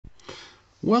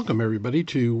Welcome everybody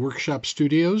to Workshop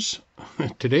Studios.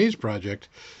 Today's project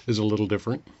is a little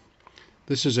different.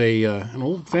 This is an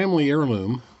old family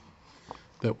heirloom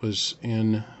that was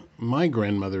in my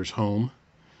grandmother's home,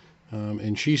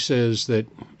 and she says that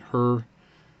her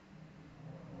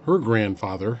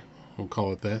grandfather, we'll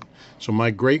call it that, so my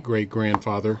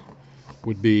great-great-grandfather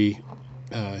would be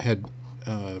had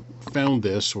found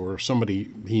this, or somebody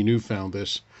he knew found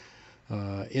this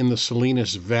in the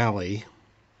Salinas Valley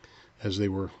as they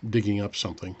were digging up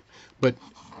something. But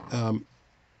I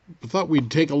thought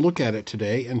we'd take a look at it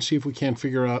today and see if we can't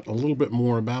figure out a little bit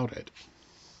more about it.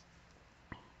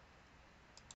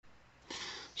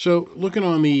 So looking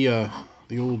on the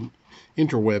old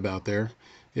interweb out there,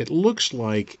 it looks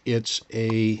like it's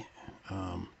a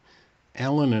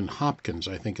Allen and Hopkins,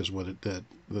 I think is what the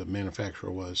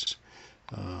manufacturer was.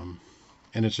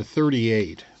 And it's a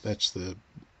 38. That's the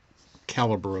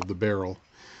caliber of the barrel.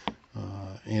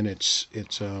 And it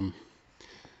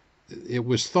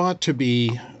was thought to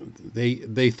be,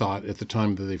 they thought at the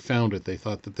time that they found it, they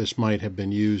thought that this might have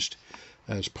been used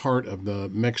as part of the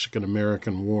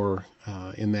Mexican-American War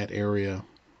in that area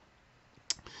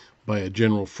by a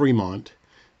General Fremont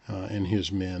and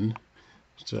his men,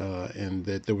 and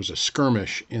that there was a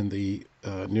skirmish in the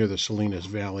near the Salinas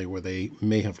Valley where they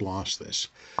may have lost this.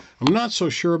 I'm not so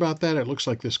sure about that. It looks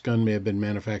like this gun may have been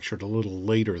manufactured a little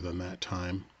later than that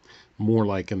time, more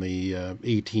like in the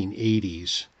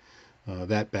 1880s.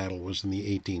 That battle was in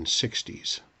the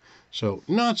 1860s. So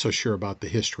not so sure about the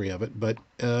history of it, but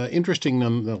interesting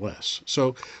nonetheless.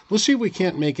 So let's see if we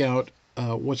can't make out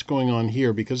what's going on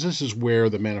here, because this is where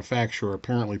the manufacturer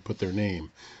apparently put their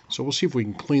name. So we'll see if we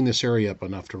can clean this area up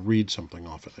enough to read something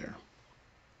off of there.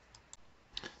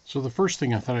 So the first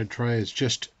thing I thought I'd try is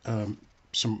just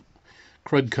some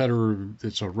crud cutter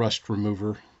that's a rust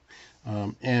remover,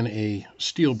 and a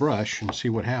steel brush, and see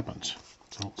what happens.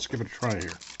 So let's give it a try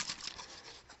here.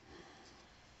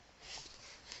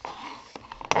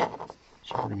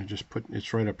 So we're going to just put,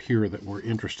 it's right up here that we're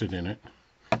interested in it.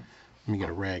 Let me get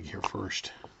a rag here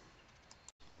first.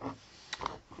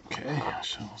 Okay,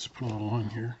 so let's put a little on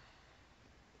here.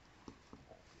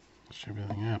 Let's see if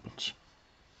anything happens.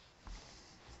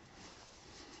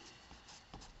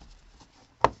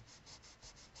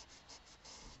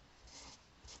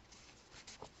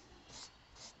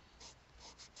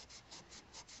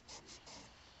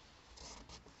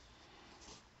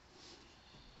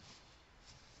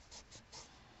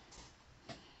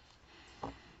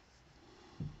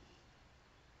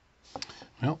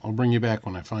 Well, I'll bring you back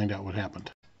when I find out what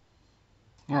happened.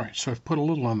 Alright, so I've put a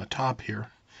little on the top here,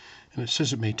 and it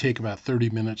says it may take about 30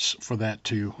 minutes for that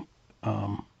to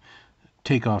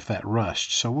take off that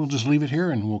rust. So we'll just leave it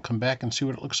here and we'll come back and see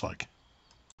what it looks like.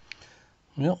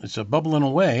 Well, it's bubbling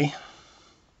away.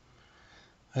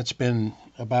 That's been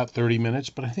about 30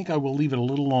 minutes, but I think I will leave it a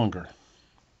little longer.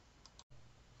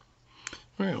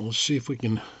 Alright, let's see if we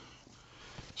can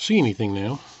see anything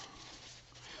now.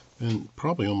 And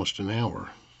probably almost an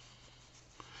hour.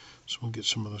 So we'll get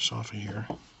some of this off of here.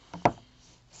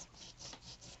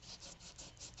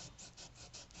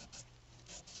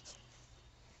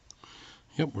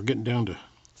 Yep, we're getting down to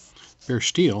bare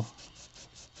steel.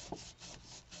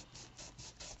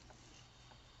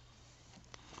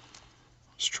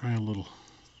 Let's try a little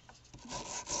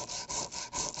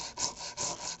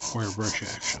wire brush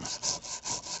action.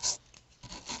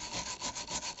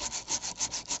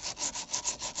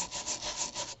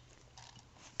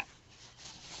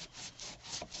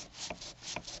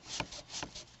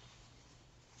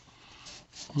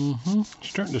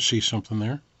 Starting to see something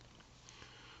there.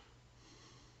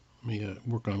 Let me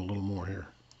work on a little more here.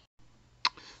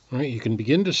 All right, you can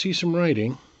begin to see some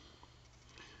writing.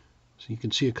 So you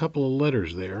can see a couple of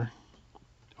letters there.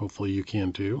 Hopefully you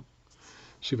can too.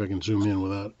 See if I can zoom in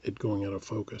without it going out of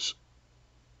focus.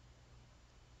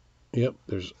 Yep,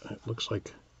 it looks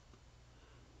like,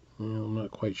 well, I'm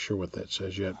not quite sure what that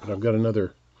says yet, but I've got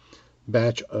another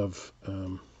batch of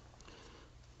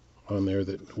on there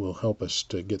that will help us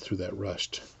to get through that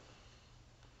rust.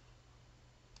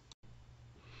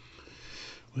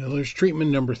 Well, there's treatment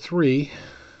number 3,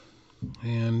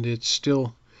 and it's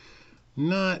still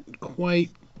not quite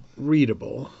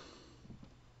readable.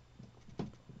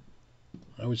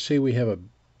 I would say we have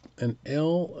an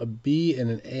L, a B, and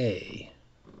an A.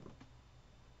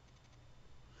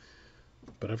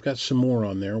 But I've got some more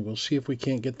on there. We'll see if we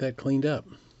can't get that cleaned up.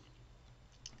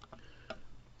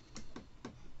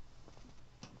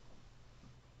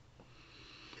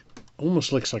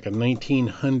 Almost looks like a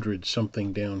 1900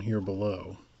 something down here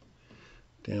below,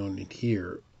 down in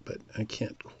here, but I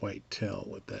can't quite tell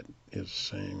what that is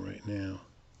saying right now.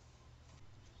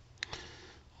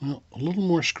 Well, a little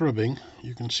more scrubbing.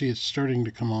 You can see it's starting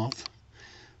to come off.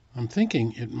 I'm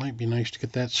thinking it might be nice to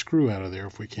get that screw out of there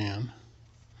if we can.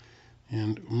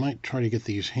 And we might try to get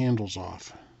these handles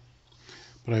off.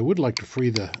 But I would like to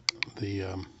free the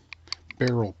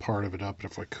barrel part of it up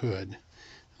if I could.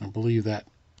 And I believe that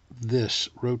this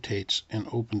rotates and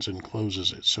opens and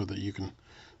closes it so that you can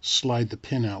slide the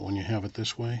pin out when you have it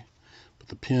this way. But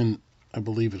the pin, I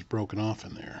believe, is broken off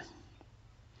in there.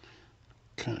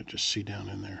 Kind of just see down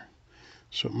in there.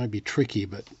 So it might be tricky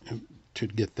to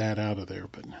get that out of there,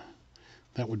 but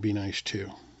that would be nice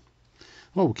too.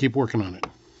 Well, we'll keep working on it.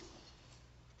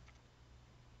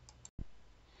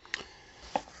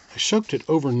 I soaked it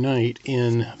overnight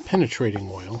in penetrating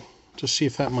oil to see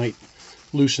if that might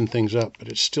loosen things up, but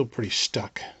it's still pretty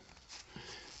stuck.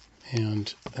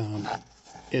 And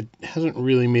it hasn't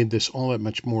really made this all that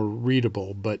much more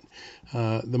readable, but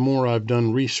the more I've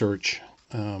done research,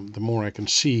 the more I can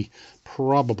see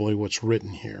probably what's written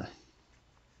here.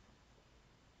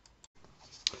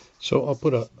 So I'll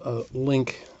put a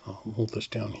link, I'll hold this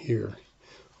down here,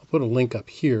 I'll put a link up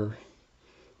here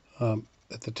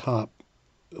at the top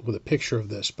with a picture of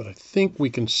this, but I think we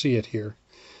can see it here.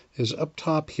 Is up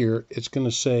top here, it's going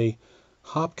to say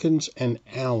Hopkins and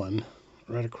Allen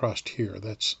right across here.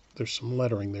 There's some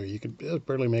lettering there. You can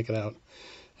barely make it out.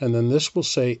 And then this will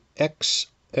say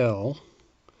XL,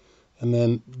 and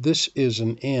then this is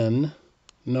an N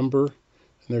number,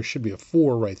 and there should be a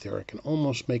 4 right there. I can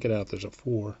almost make it out. There's a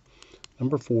 4,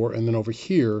 number 4, and then over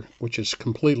here, which is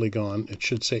completely gone, it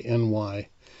should say NY.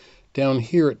 Down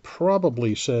here, it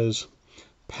probably says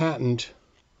patent.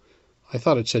 I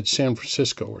thought it said San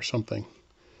Francisco or something,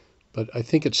 but I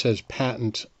think it says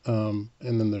patent, and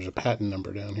then there's a patent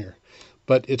number down here.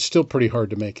 But it's still pretty hard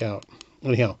to make out.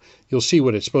 Anyhow, you'll see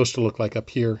what it's supposed to look like up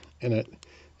here, and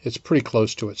it's pretty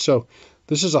close to it. So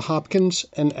this is a Hopkins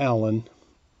and Allen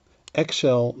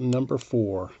XL number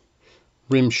 4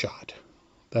 rim shot.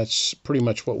 That's pretty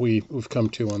much what we've come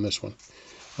to on this one.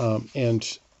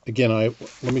 And again,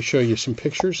 let me show you some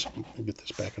pictures. I'll get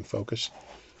this back in focus.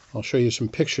 I'll show you some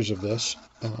pictures of this,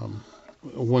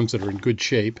 ones that are in good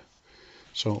shape.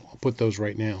 So I'll put those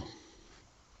right now.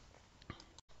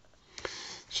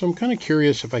 So I'm kind of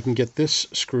curious if I can get this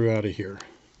screw out of here.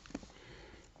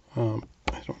 I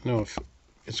don't know if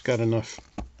it's got enough,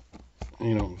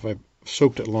 if I've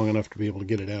soaked it long enough to be able to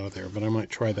get it out of there, but I might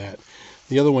try that.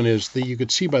 The other one is that you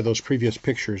could see by those previous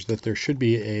pictures that there should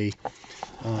be in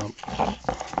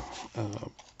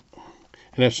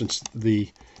essence, the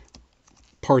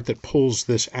part that pulls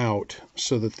this out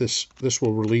so that this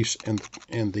will release and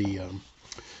the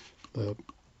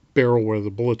barrel where the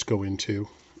bullets go into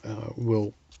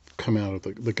will come out of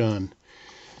the gun.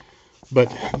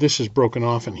 But this is broken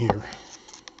off in here,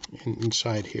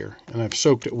 inside here, and I've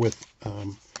soaked it with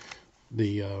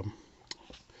the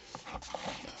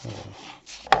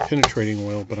penetrating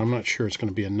oil, but I'm not sure it's going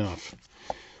to be enough.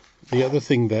 The other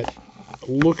thing that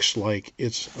looks like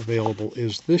it's available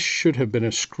is this should have been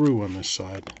a screw on this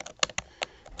side,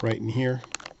 right in here,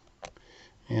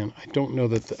 and I don't know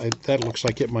that that looks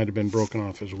like it might have been broken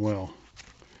off as well.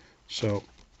 So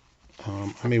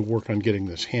I may work on getting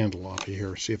this handle off of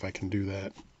here, see if I can do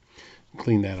that,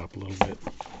 clean that up a little bit.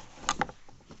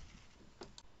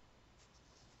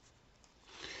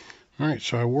 All right,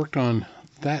 so I worked on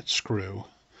that screw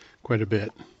quite a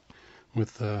bit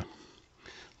with a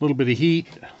little bit of heat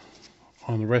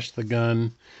on the rest of the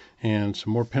gun and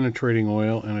some more penetrating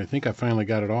oil, and I think I finally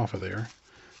got it off of there.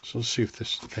 So let's see if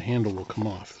the handle will come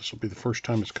off. This will be the first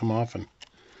time it's come off in a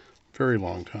very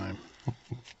long time.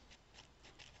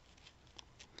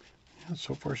 Yeah,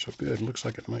 so far so good. Looks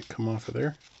like it might come off of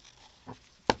there.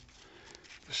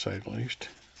 This side at least.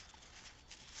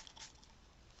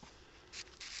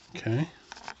 Okay.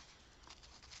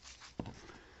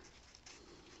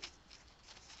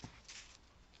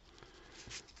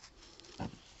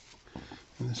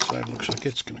 And this side looks like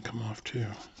it's going to come off too.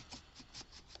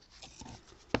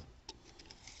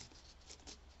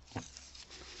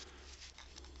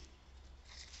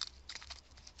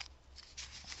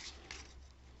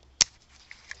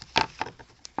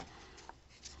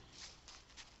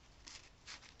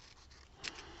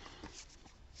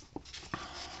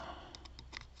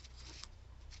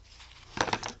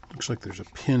 Looks like there's a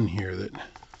pin here that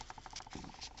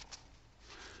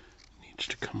needs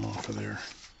to come off of there.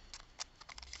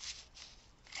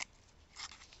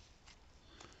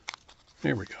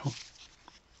 There we go.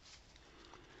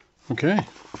 Okay,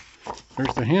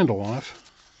 there's the handle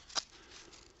off.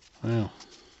 Wow.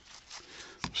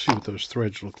 Let's see what those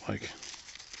threads look like.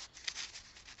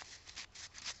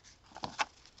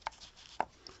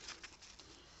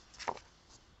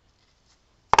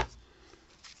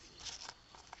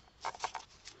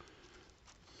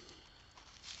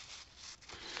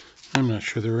 I'm not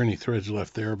sure there are any threads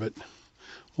left there, but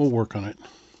we'll work on it,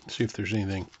 see if there's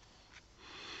anything.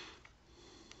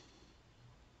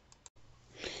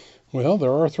 Well,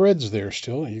 there are threads there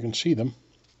still. You can see them.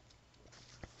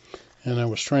 And I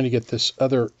was trying to get this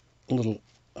other little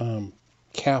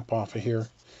cap off of here,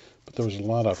 but there was a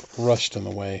lot of rust in the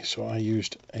way, so I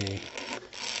used a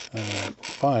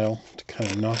file to kind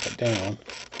of knock it down.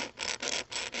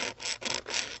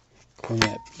 Clean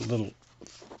that little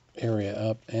area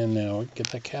up, and now get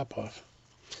that cap off.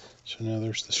 So now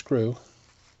there's the screw.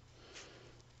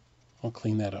 I'll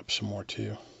clean that up some more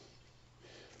too.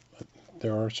 But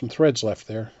there are some threads left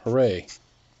there. Hooray!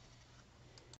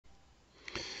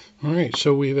 Alright,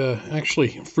 so we've actually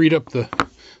freed up the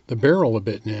barrel a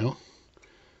bit now.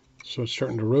 So it's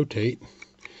starting to rotate.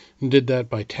 And did that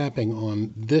by tapping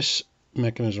on this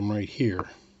mechanism right here.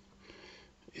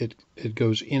 It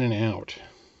goes in and out.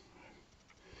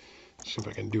 See if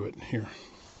I can do it here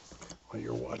while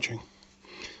you're watching.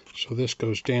 So this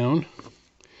goes down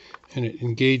and it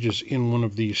engages in one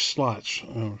of these slots.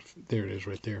 Oh, there it is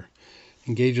right there.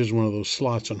 Engages one of those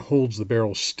slots and holds the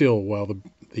barrel still while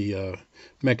the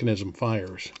mechanism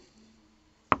fires.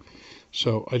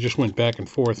 So I just went back and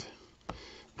forth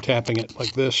tapping it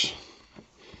like this.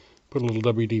 Put a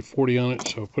little WD-40 on it,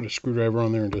 so put a screwdriver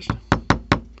on there and just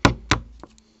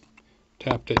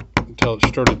tapped it until it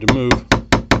started to move.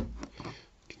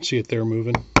 You can see it there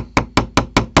moving.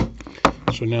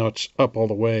 So now it's up all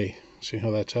the way. See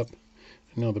how that's up?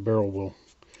 And now the barrel will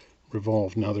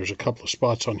revolve. Now there's a couple of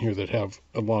spots on here that have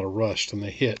a lot of rust and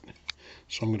they hit.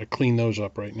 So I'm going to clean those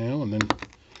up right now, and then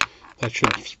that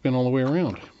should spin all the way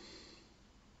around.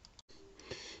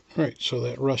 Alright, so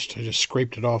that rust, I just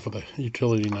scraped it off with a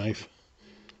utility knife.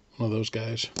 One of those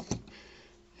guys.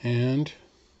 And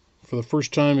for the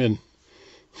first time in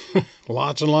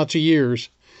lots and lots of years,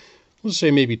 let's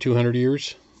say maybe 200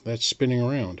 years, that's spinning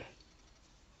around.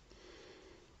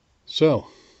 So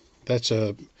that's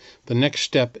the next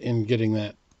step in getting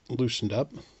that loosened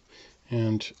up.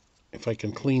 And if I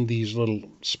can clean these little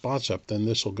spots up, then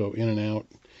this will go in and out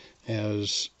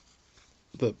as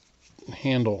the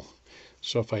handle.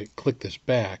 So if I click this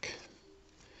back,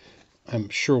 I'm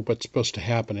sure what's supposed to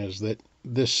happen is that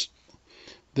this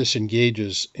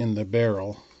engages in the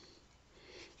barrel,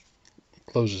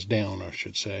 closes down, I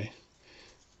should say.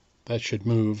 That should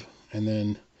move, and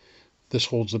then this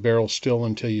holds the barrel still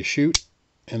until you shoot,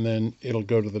 and then it'll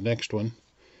go to the next one.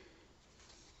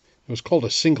 It was called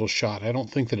a single shot. I don't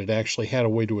think that it actually had a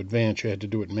way to advance. You had to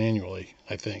do it manually,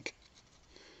 I think.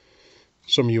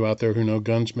 Some of you out there who know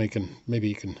guns making, maybe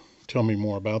you can tell me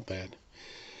more about that.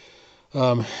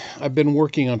 I've been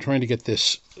working on trying to get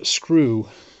this screw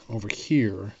over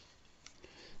here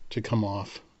to come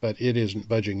off, but it isn't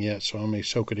budging yet, so I may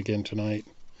soak it again tonight.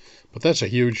 But that's a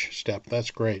huge step.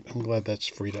 That's great. I'm glad that's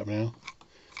freed up now.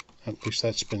 At least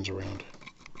that spins around.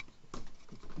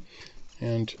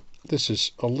 And this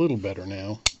is a little better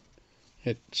now.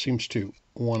 It seems to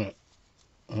want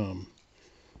to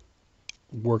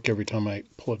work every time I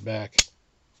pull it back.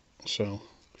 So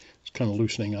it's kind of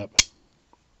loosening up.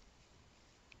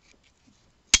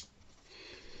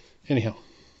 Anyhow,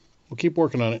 we'll keep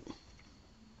working on it.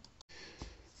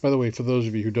 By the way, for those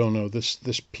of you who don't know, this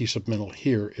piece of metal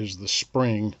here is the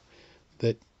spring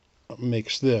that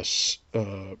makes this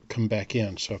come back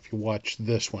in. So if you watch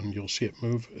this one, you'll see it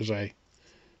move as I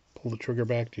pull the trigger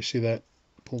back. Do you see that?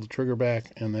 Pull the trigger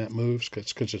back and that moves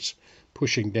because it's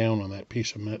pushing down on that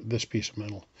piece of this piece of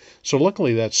metal. So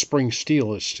luckily that spring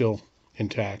steel is still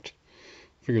intact.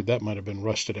 Figured that might have been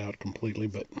rusted out completely,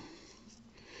 but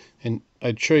and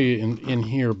I'd show you in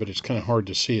here, but it's kind of hard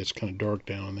to see. It's kind of dark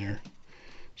down there.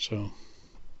 So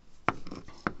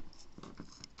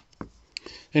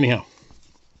anyhow,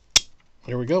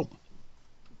 there we go.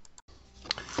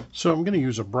 So I'm going to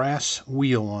use a brass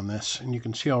wheel on this, and you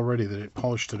can see already that it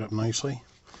polished it up nicely.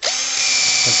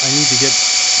 But I need to get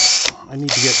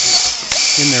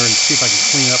in there and see if I can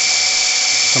clean up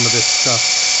some of this stuff.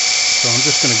 So I'm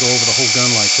just going to go over the whole gun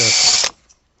like this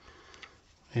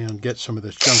and get some of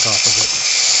this junk off of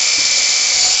it.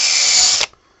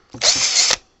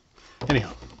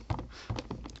 Anyhow,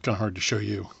 it's kind of hard to show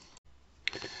you.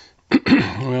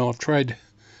 Well, I've tried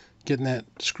getting that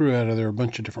screw out of there a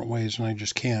bunch of different ways, and I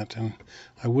just can't. And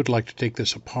I would like to take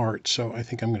this apart, so I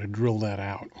think I'm going to drill that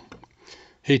out.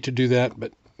 Hate to do that,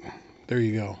 but there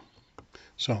you go.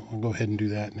 So I'll go ahead and do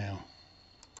that now.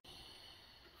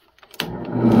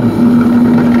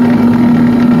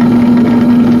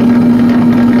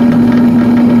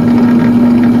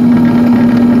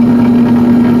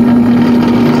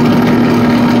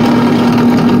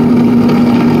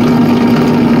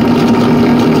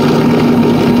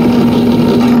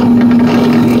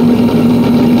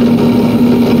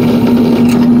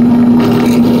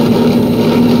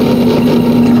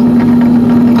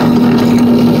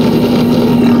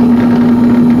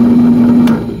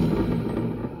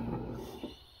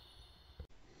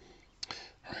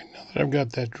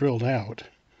 got that drilled out.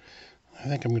 I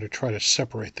think I'm going to try to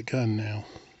separate the gun now.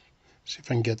 See if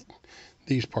I can get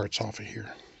these parts off of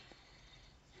here.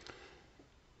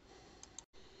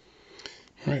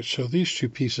 Alright, so these two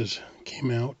pieces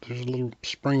came out. There's a little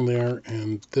spring there,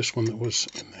 and this one that was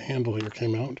in the handle here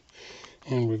came out.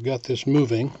 And we've got this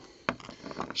moving.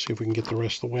 See if we can get the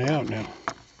rest of the way out now.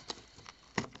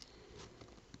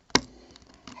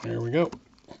 There we go.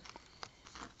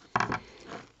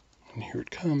 And here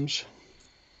it comes.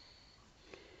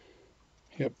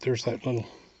 Yep, there's that little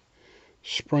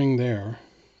spring there.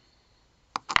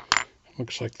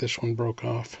 Looks like this one broke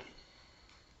off.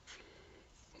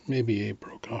 Maybe a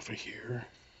broke off of here.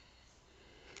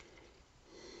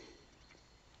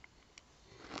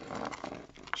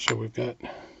 So we've got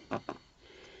a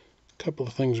couple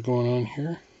of things going on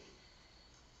here.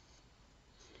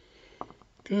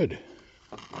 Good.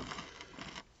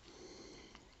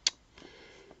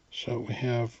 So we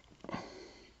have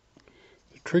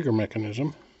the trigger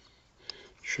mechanism.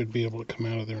 Should be able to come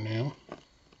out of there now.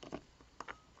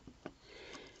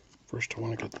 First I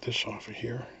want to get this off of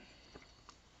here.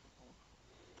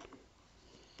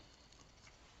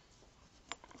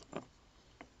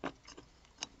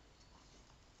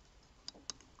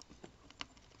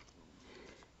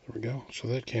 There we go. So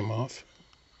that came off.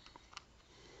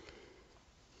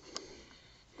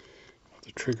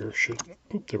 The trigger should,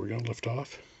 there we go, lift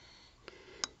off.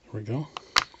 There we go.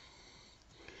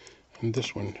 And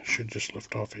this one should just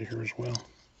lift off of here as well.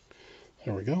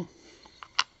 There we go.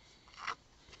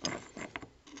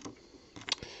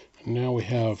 And now we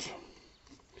have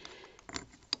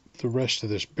the rest of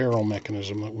this barrel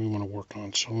mechanism that we want to work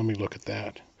on. So let me look at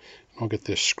that. I'll get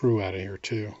this screw out of here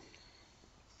too.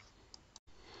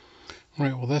 All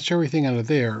right, well that's everything out of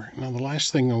there. Now the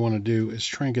last thing I want to do is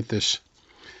try and get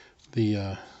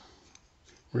the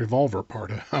revolver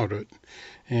part out of it.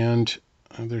 And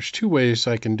there's two ways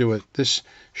I can do it. This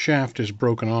shaft is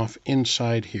broken off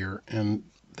inside here, and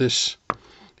this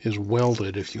is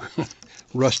welded, if you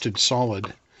rusted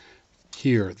solid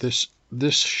here. This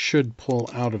should pull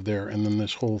out of there, and then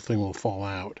this whole thing will fall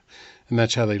out. And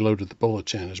that's how they loaded the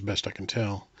bullets in, as best I can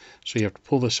tell. So you have to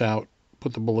pull this out,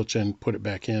 put the bullets in, put it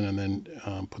back in, and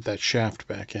then put that shaft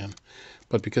back in.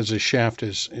 But because the shaft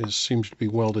seems to be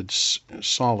welded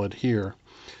solid here,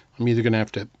 I'm either going to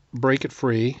have to break it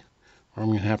free, or I'm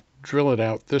going to have to drill it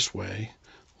out this way,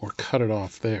 or cut it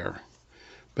off there.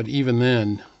 But even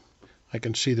then, I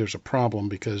can see there's a problem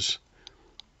because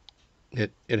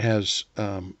it has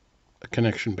a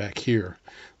connection back here.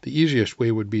 The easiest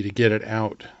way would be to get it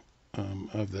out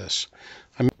of this.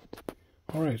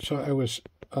 All right, so I was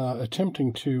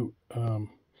attempting to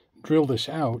drill this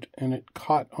out, and it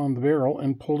caught on the barrel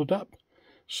and pulled it up.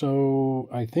 So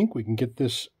I think we can get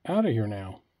this out of here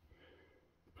now.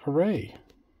 Hooray.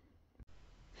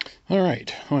 All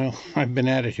right, well, I've been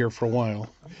at it here for a while.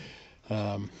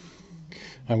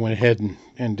 I went ahead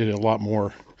and did a lot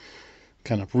more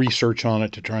kind of research on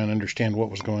it to try and understand what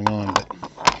was going on.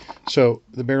 So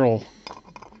the barrel,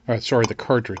 the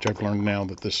cartridge, I've learned now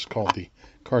that this is called the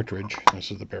cartridge.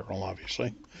 This is the barrel,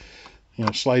 obviously. You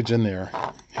know, slides in there.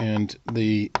 And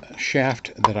the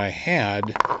shaft that I had,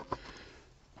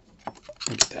 let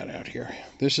me get that out here.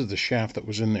 This is the shaft that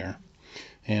was in there.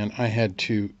 And I had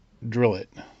to drill it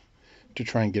to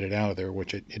try and get it out of there,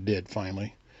 which it did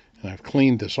finally. And I've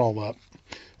cleaned this all up.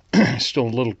 Still a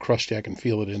little crusty, I can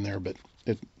feel it in there, but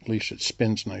at least it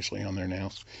spins nicely on there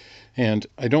now. And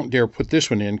I don't dare put this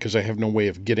one in because I have no way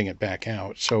of getting it back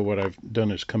out. So what I've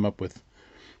done is come up with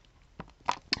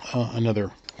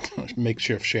another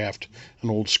makeshift shaft, an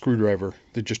old screwdriver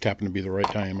that just happened to be the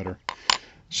right diameter.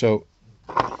 So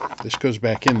this goes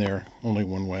back in there only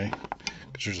one way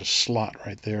because there's a slot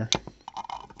right there.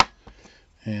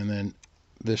 And then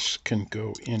this can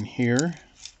go in here.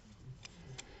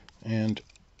 And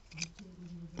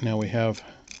now we have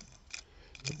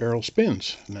the barrel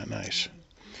spins. Isn't that nice?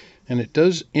 And it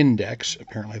does index.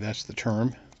 Apparently that's the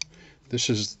term. This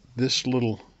is this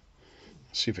little,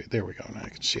 let's see if it, there we go, now I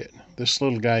can see it. This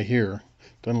little guy here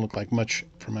doesn't look like much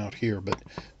from out here, but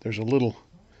there's a little,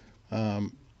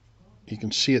 you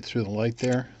can see it through the light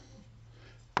there,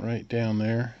 right down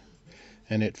there,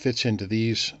 and it fits into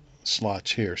these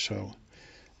slots here. So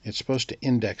it's supposed to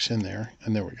index in there,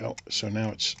 and there we go. So now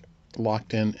it's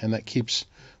locked in, and that keeps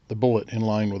the bullet in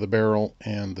line with the barrel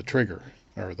and the trigger,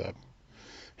 or the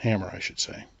hammer, I should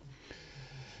say.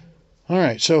 All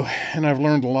right, so, and I've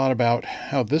learned a lot about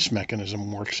how this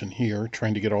mechanism works in here,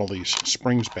 trying to get all these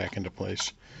springs back into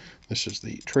place. This is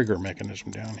the trigger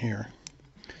mechanism down here.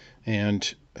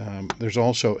 And there's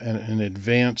also an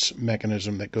advance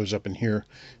mechanism that goes up in here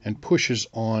and pushes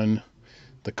on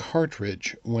the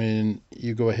cartridge when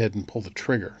you go ahead and pull the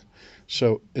trigger.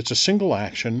 So it's a single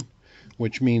action,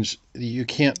 which means you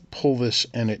can't pull this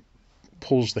and it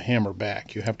pulls the hammer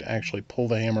back. You have to actually pull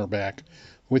the hammer back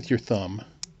with your thumb.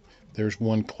 There's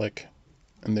one click,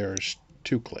 and there's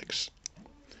two clicks.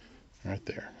 Right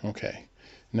there. Okay.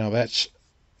 Now that's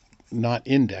not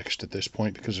indexed at this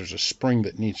point because there's a spring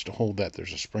that needs to hold that.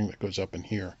 There's a spring that goes up in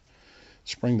here.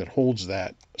 Spring that holds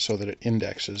that so that it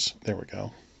indexes. There we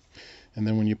go. And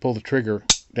then when you pull the trigger,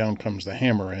 down comes the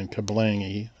hammer, and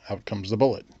kablangy, out comes the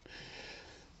bullet.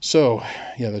 So,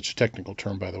 yeah, that's a technical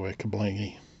term, by the way,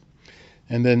 kablangy.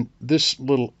 And then this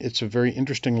little, it's a very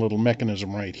interesting little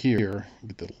mechanism right here.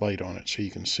 Get the light on it so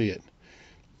you can see it.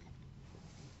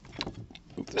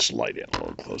 Move this light in a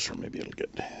little closer, maybe it'll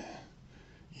get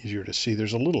easier to see.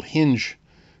 There's a little hinge,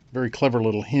 very clever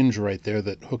little hinge right there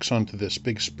that hooks onto this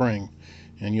big spring,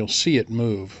 and you'll see it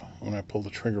move when I pull the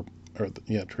trigger, or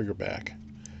trigger back.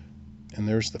 And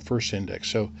there's the first index.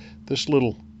 So this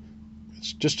little,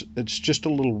 it's just a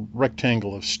little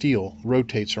rectangle of steel,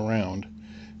 rotates around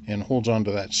and holds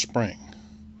onto that spring.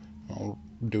 I'll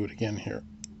do it again here.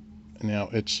 Now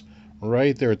it's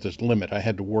right there at this limit. I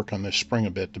had to work on this spring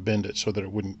a bit to bend it so that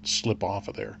it wouldn't slip off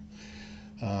of there.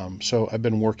 So I've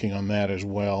been working on that as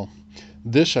well.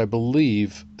 This, I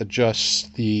believe, adjusts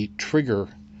the trigger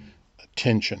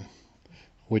tension,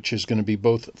 which is going to be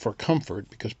both for comfort,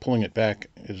 because pulling it back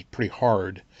is pretty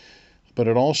hard, but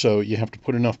it also, you have to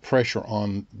put enough pressure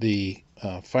on the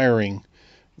firing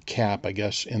cap, I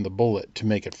guess, in the bullet to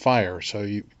make it fire. So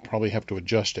you probably have to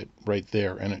adjust it right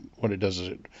there, and what it does is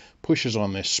it pushes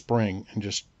on this spring and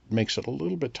just makes it a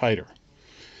little bit tighter.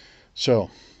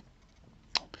 So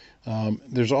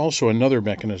there's also another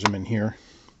mechanism in here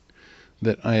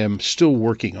that I am still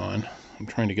working on. I'm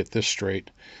trying to get this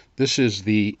straight. This is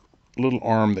the little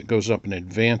arm that goes up and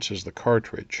advances the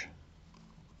cartridge.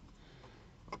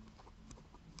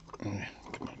 Come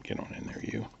on, get on in there,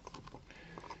 you.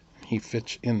 He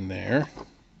fits in there.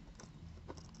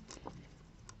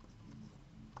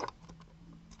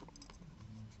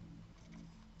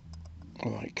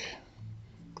 Like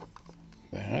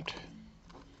that.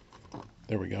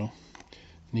 There we go.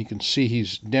 And you can see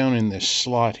he's down in this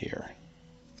slot here.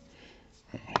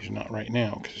 Well, he's not right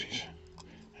now because he's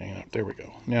hanging up. There we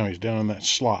go. Now he's down in that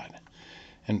slot.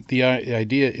 And the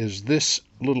idea is this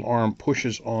little arm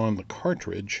pushes on the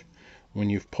cartridge when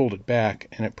you've pulled it back,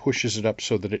 and it pushes it up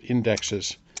so that it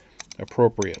indexes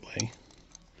appropriately,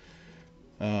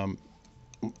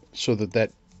 so that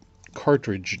that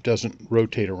cartridge doesn't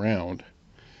rotate around.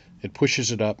 It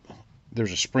pushes it up.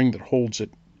 There's a spring that holds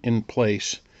it in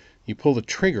place. You pull the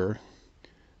trigger,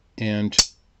 and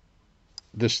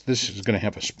this is going to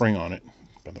have a spring on it.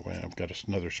 By the way, I've got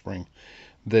another spring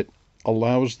that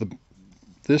allows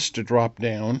this to drop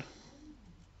down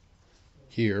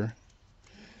here,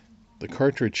 the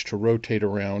cartridge to rotate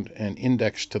around and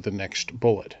index to the next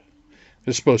bullet.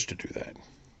 It's supposed to do that.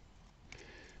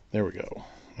 There we go.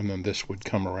 And then this would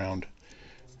come around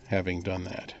having done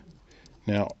that.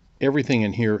 Now, everything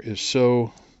in here is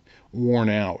so worn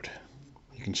out.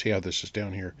 You can see how this is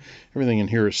down here. Everything in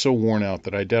here is so worn out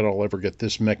that I doubt I'll ever get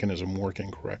this mechanism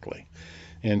working correctly.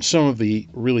 And some of the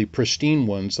really pristine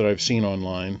ones that I've seen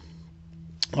online,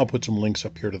 I'll put some links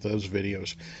up here to those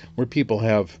videos, where people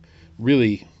have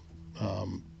really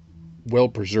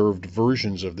well-preserved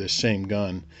versions of this same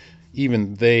gun.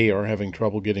 Even they are having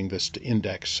trouble getting this to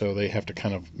index, so they have to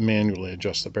kind of manually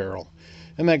adjust the barrel.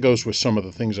 And that goes with some of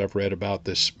the things I've read about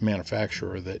this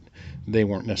manufacturer, that they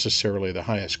weren't necessarily the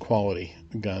highest quality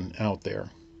gun out there.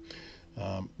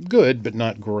 Good, but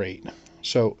not great.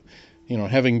 So, you know,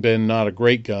 having been not a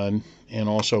great gun, and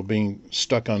also being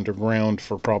stuck underground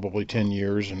for probably 10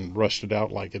 years and rusted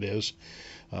out like it is,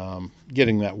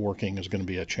 getting that working is going to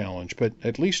be a challenge. But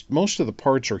at least most of the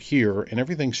parts are here, and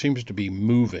everything seems to be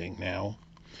moving now.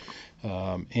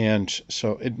 And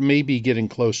so it may be getting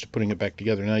close to putting it back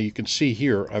together. Now you can see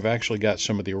here I've actually got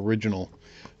some of the original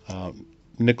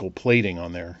nickel plating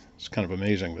on there. It's kind of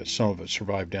amazing that some of it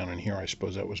survived down in here. I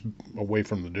suppose that was away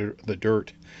from the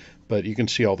dirt. But you can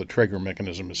see all the trigger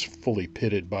mechanism is fully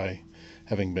pitted by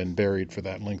having been buried for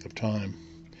that length of time.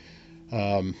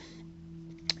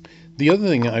 The other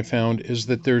thing I found is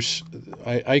that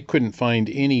I couldn't find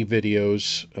any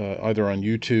videos either on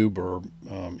YouTube or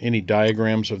any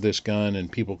diagrams of this gun,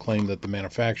 and people claim that the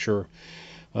manufacturer,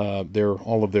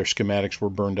 all of their schematics were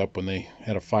burned up when they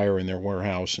had a fire in their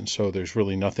warehouse, and so there's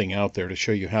really nothing out there to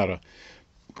show you how to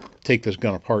take this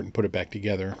gun apart and put it back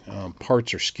together.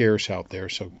 Parts are scarce out there,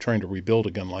 so trying to rebuild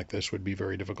a gun like this would be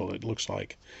very difficult, it looks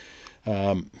like.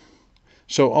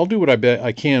 So I'll do what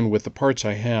I can with the parts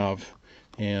I have,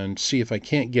 and see if I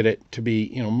can't get it to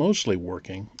be, mostly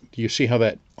working. Do you see how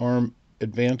that arm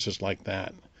advances like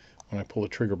that when I pull the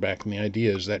trigger back? And the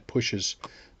idea is that pushes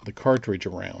the cartridge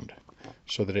around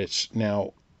so that it's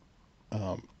now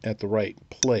at the right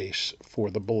place for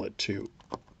the bullet to,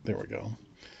 there we go,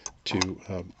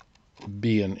 to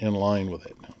be in line with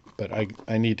it. But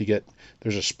I need to get,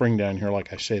 there's a spring down here,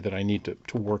 like I say, that I need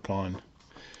to work on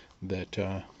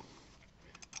that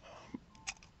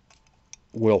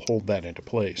will hold that into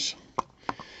place.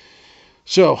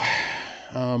 So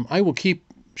I will keep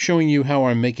showing you how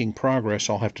I'm making progress.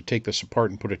 I'll have to take this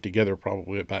apart and put it together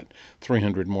probably about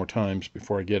 300 more times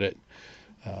before I get it.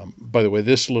 By the way,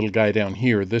 this little guy down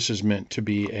here, this is meant to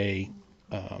be a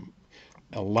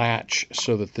latch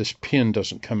so that this pin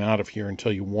doesn't come out of here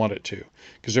until you want it to.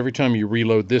 Because every time you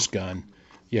reload this gun,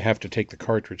 you have to take the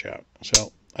cartridge out.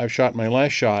 So I've shot my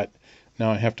last shot.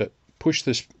 Now I have to push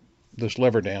this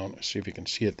lever down. See if you can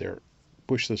see it there.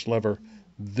 Push this lever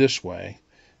this way.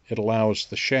 It allows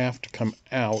the shaft to come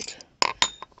out,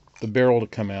 the barrel to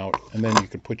come out, and then you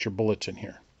can put your bullets in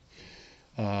here.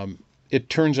 It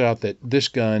turns out that this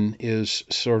gun is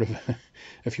sort of,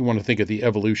 if you want to think of the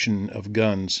evolution of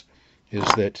guns, is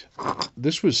that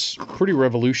this was pretty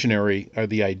revolutionary.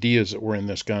 The ideas that were in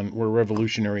this gun were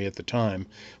revolutionary at the time,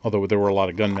 although there were a lot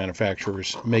of gun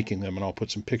manufacturers making them, and I'll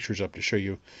put some pictures up to show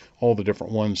you all the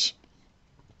different ones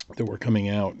that were coming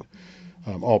out.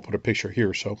 I'll put a picture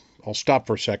here, so I'll stop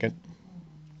for a second.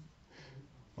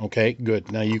 Okay,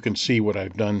 good. Now you can see what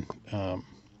I've done,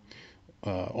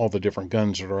 all the different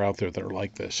guns that are out there that are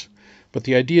like this. But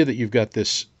the idea that you've got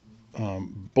this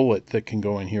bullet that can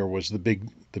go in here was the big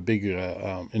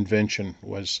invention,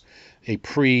 was a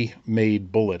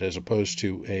pre-made bullet as opposed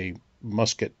to a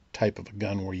musket type of a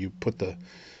gun where you put the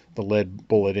lead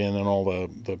bullet in and all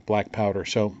the black powder.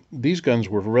 So these guns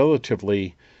were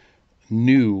relatively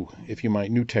new, if you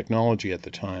might, new technology at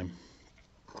the time.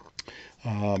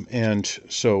 And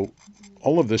so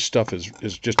all of this stuff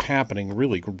is just happening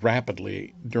really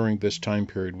rapidly during this time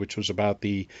period, which was about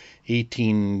the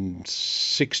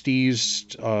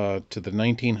 1860s to the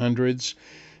 1900s.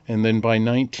 And then by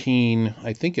I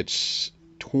think it's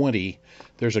 20,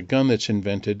 there's a gun that's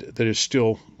invented that is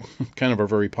still kind of a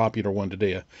very popular one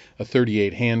today, a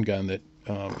 .38 handgun that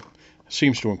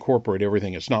seems to incorporate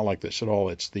everything. It's not like this at all.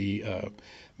 It's the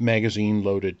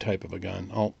magazine-loaded type of a gun.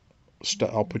 I'll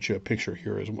put you a picture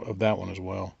here of that one as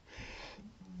well.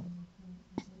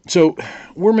 So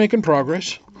we're making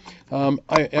progress.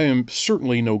 I am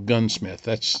certainly no gunsmith.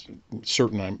 That's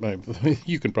certain.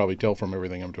 You can probably tell from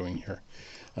everything I'm doing here.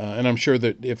 And I'm sure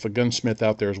that if a gunsmith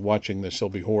out there is watching this, he'll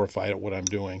be horrified at what I'm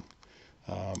doing.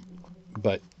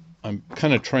 But I'm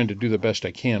kind of trying to do the best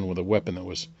I can with a weapon that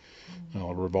was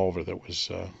a revolver that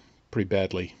was pretty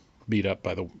badly beat up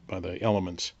by the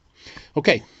elements.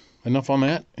 Okay, enough on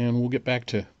that, and we'll get back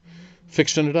to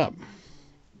fixing it up.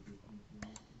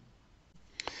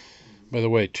 By the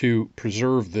way, to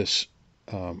preserve this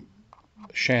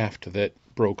shaft that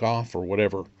broke off or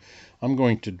whatever, I'm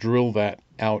going to drill that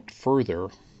out further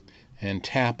and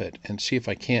tap it and see if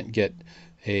I can't get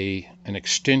an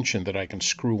extension that I can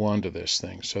screw onto this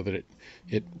thing so that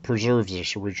it preserves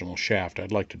this original shaft.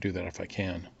 I'd like to do that if I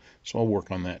can. So I'll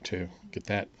work on that too. Get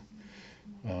that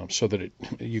so that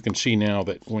you can see now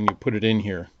that when you put it in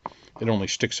here, it only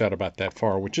sticks out about that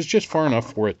far, which is just far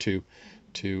enough for it to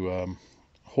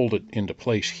hold it into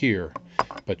place here,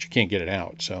 but you can't get it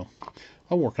out. So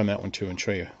I'll work on that one too and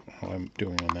show you how I'm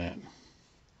doing on that.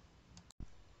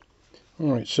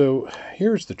 All right, so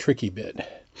here's the tricky bit.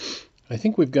 I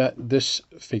think we've got this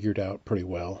figured out pretty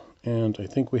well, and I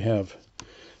think we have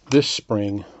this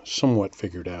spring somewhat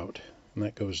figured out, and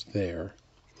that goes there.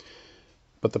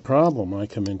 But the problem I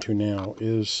come into now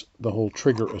is the whole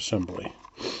trigger assembly.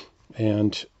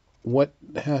 And what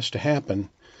has to happen,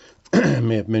 I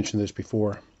may have mentioned this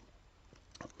before,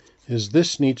 is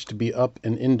this needs to be up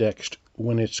and indexed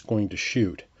when it's going to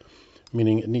shoot,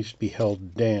 meaning it needs to be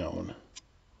held down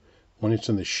when it's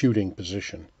in the shooting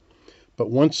position.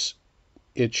 But once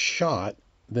it's shot,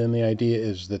 then the idea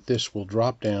is that this will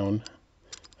drop down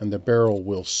and the barrel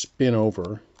will spin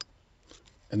over,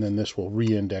 and then this will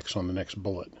re-index on the next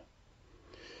bullet.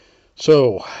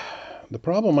 So the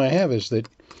problem I have is that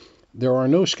there are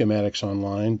no schematics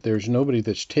online. There's nobody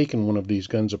that's taken one of these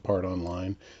guns apart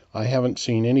online. I haven't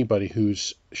seen anybody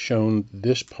who's shown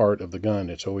this part of the gun.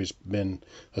 It's always been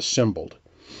assembled.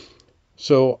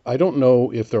 So I don't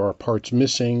know if there are parts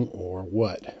missing or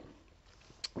what.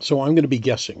 So I'm going to be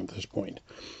guessing at this point.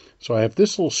 So I have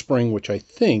this little spring, which I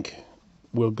think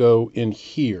will go in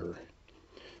here.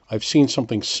 I've seen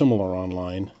something similar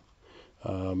online.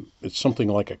 It's something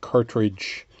like a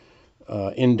cartridge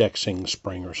indexing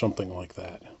spring or something like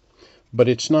that. But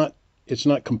it's not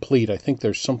complete. I think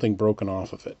there's something broken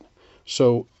off of it.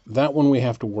 So that one we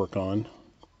have to work on.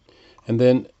 And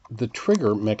then the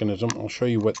trigger mechanism, I'll show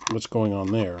you what's going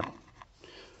on there.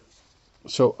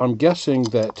 So I'm guessing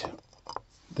that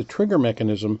the trigger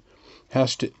mechanism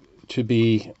has to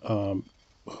be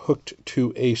hooked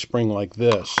to a spring like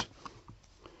this.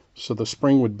 So the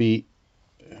spring would be,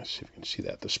 let's see if you can see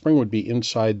that, the spring would be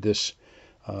inside this,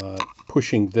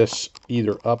 pushing this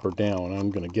either up or down.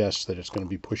 I'm going to guess that it's going to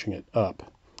be pushing it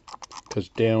up, because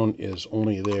down is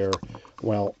only there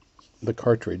while the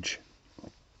cartridge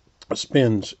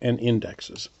spins and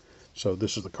indexes. So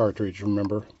this is the cartridge,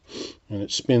 remember, and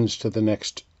it spins to the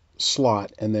next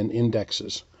slot and then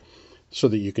indexes so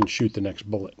that you can shoot the next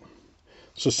bullet.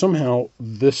 So somehow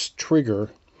this trigger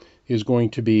is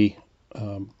going to be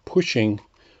pushing.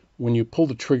 When you pull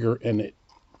the trigger and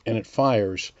it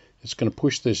fires, it's going to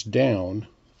push this down,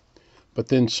 but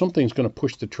then something's going to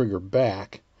push the trigger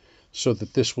back so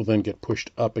that this will then get pushed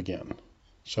up again.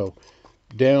 So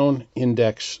down,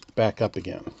 index, back up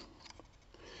again.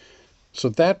 So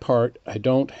that part, I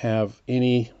don't have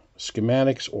any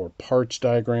schematics or parts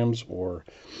diagrams or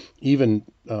even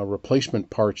replacement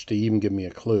parts to even give me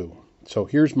a clue. So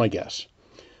here's my guess.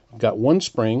 I've got one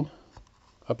spring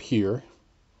up here,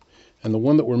 and the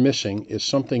one that we're missing is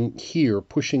something here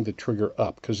pushing the trigger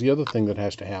up, because the other thing that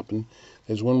has to happen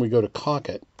is when we go to cock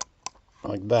it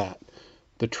like that,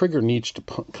 the trigger needs to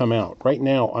come out. Right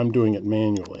now I'm doing it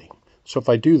manually. So if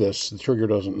I do this, the trigger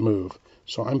doesn't move.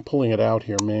 So I'm pulling it out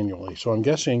here manually. So I'm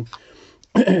guessing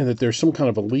that there's some kind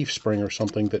of a leaf spring or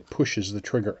something that pushes the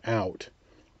trigger out,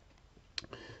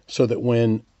 so that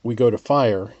when we go to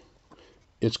fire,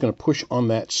 it's going to push on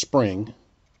that spring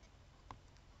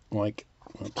like,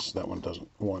 oops, that one doesn't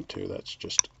want to. That's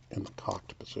just in the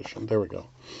cocked position. There we go.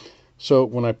 So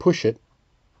when I push it,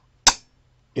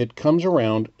 it comes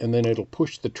around and then it'll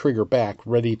push the trigger back,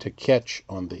 ready to catch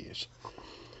on these.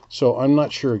 So I'm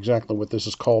not sure exactly what this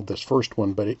is called, this first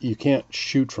one, but you can't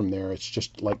shoot from there. It's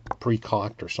just like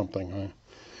pre-cocked or something.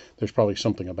 There's probably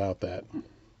something about that.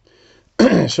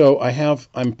 So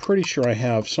I'm pretty sure I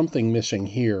have something missing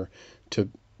here to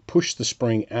push the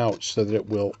spring out so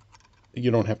that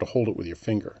you don't have to hold it with your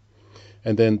finger.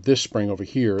 And then this spring over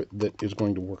here that is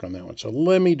going to work on that one. So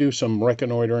let me do some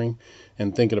reconnoitering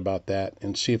and thinking about that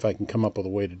and see if I can come up with a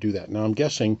way to do that. Now I'm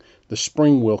guessing the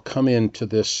spring will come into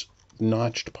this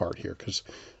notched part here, because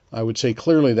I would say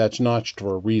clearly that's notched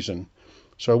for a reason.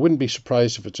 So I wouldn't be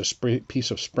surprised if it's a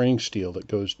piece of spring steel that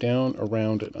goes down,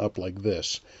 around, and up like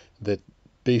this, that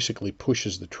basically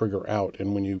pushes the trigger out.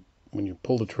 And when you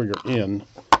pull the trigger in,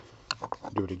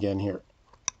 I'll do it again here.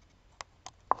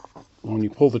 When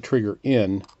you pull the trigger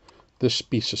in, this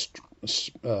piece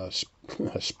of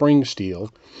spring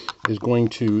steel is going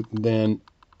to then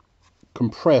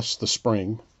compress the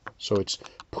spring, so it's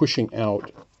pushing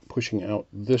out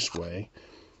this way.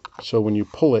 So when you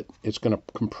pull it, it's going to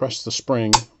compress the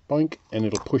spring, boink, and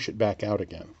it'll push it back out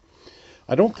again.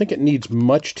 I don't think it needs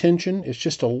much tension. It's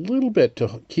just a little bit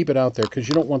to keep it out there, because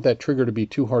you don't want that trigger to be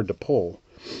too hard to pull.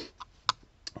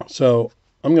 So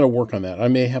I'm going to work on that. I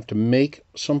may have to make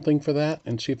something for that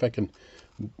and see if I can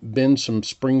bend some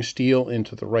spring steel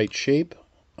into the right shape.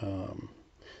 I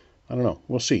don't know.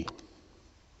 We'll see.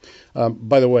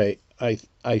 By the way,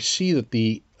 I see that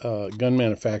the gun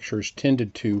manufacturers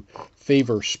tended to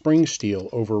favor spring steel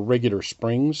over regular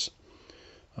springs.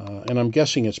 And I'm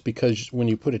guessing it's because when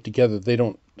you put it together,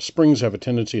 springs have a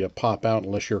tendency to pop out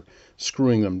unless you're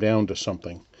screwing them down to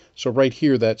something. So right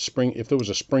here, that spring, if there was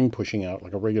a spring pushing out,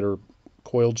 like a regular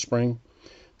coiled spring,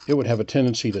 it would have a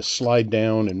tendency to slide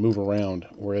down and move around,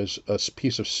 whereas a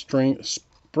piece of spring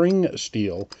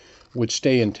steel would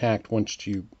stay intact once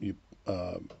you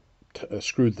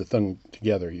screwed the thing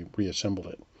together, you reassembled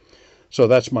it. So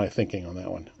that's my thinking on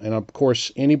that one. And of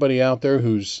course, anybody out there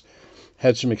who's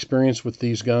had some experience with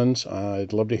these guns,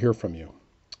 I'd love to hear from you.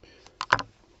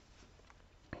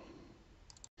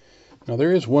 Now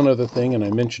there is one other thing, and I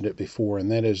mentioned it before,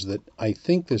 and that is that I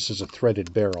think this is a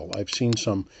threaded barrel. I've seen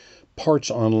some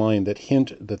parts online that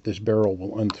hint that this barrel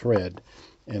will unthread.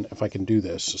 And if I can do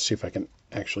this, see if I can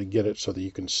actually get it so that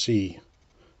you can see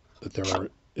that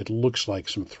it looks like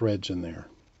some threads in there.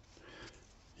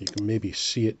 You can maybe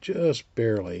see it just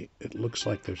barely. It looks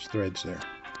like there's threads there.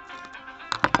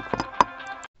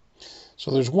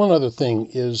 So there's one other thing,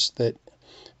 is that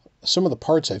some of the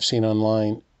parts I've seen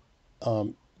online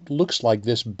looks like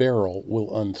this barrel will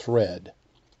unthread.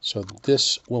 So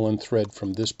this will unthread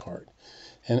from this part.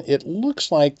 And it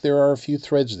looks like there are a few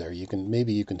threads there.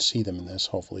 Maybe you can see them in this.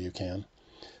 Hopefully you can.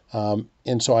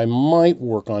 And so I might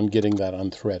work on getting that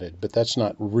unthreaded, but that's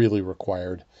not really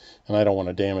required, and I don't want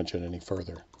to damage it any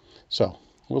further. So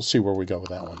we'll see where we go with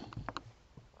that one.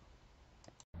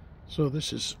 So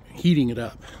this is heating it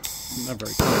up. Not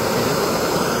very complicated.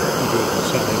 I'll do it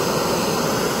inside.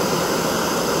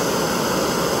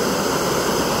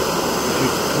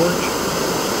 Use the torch.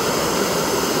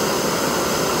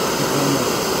 Keep on the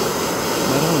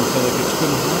metal until it gets good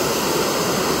and hot.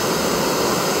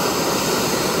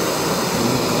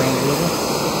 Move it around a little.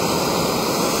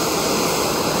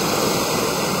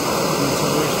 And that's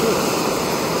all there is to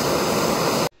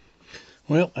it.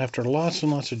 Well, after lots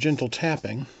and lots of gentle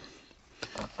tapping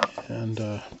and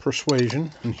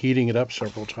persuasion and heating it up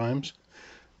several times,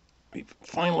 we've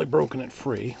finally broken it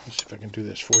free. Let's see if I can do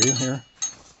this for you here.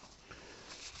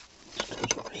 This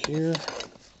goes over here.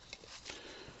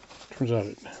 Turns out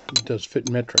it does fit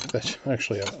metric. That's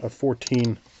actually a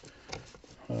 14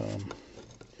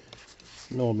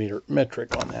 millimeter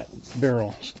metric on that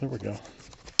barrel. So there we go.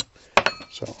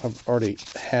 So I've already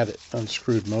had it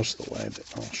unscrewed most of the way, but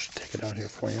I'll just take it out here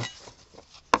for you.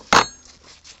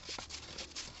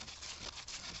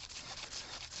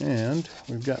 And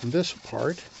we've gotten this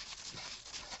apart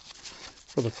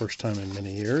for the first time in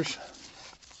many years.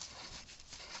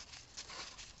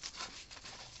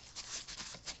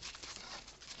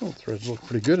 Well, threads look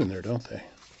pretty good in there, don't they?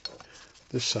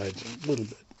 This side's a little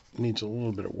bit, needs a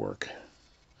little bit of work.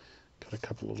 Got a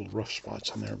couple little rough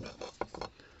spots in there, but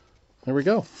there we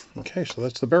go. Okay, so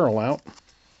that's the barrel out.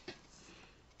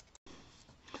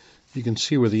 You can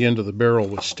see where the end of the barrel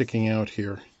was sticking out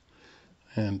here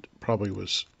and probably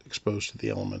was exposed to the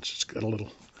elements. It's got a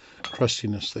little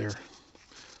crustiness there.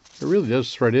 It really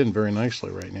does thread in very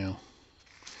nicely right now.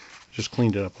 Just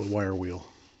cleaned it up with wire wheel.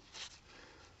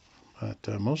 But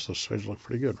most of those threads look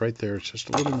pretty good. Right there, it's just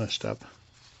a little messed up.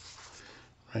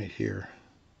 Right here.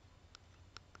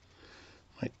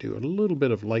 Might do a little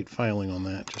bit of light filing on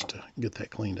that just to get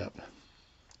that cleaned up.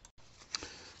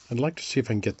 I'd like to see if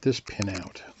I can get this pin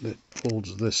out that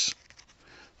holds this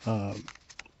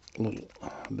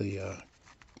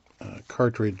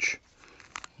cartridge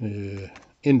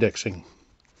indexing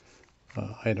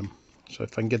item. So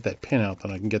if I can get that pin out,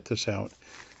 then I can get this out,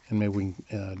 and maybe we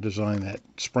can design that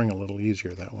spring a little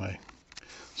easier that way.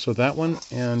 So that one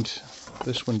and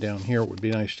this one down here, it would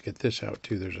be nice to get this out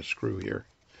too. There's a screw here.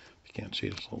 You can't see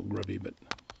it, it's a little grubby, but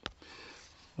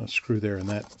a screw there, and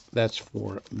that's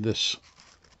for this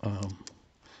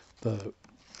the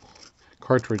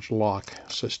cartridge lock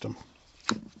system.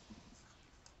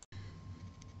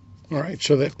 All right,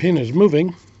 so that pin is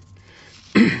moving.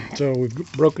 So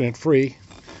we've broken it free.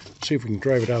 Let's see if we can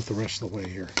drive it out the rest of the way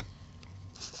here.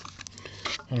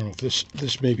 I don't know if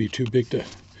this may be too big to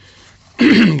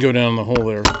go down the hole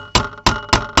there.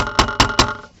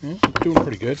 Yeah, doing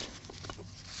pretty good.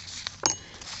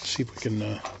 Let's see if we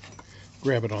can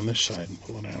grab it on this side and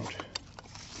pull it out.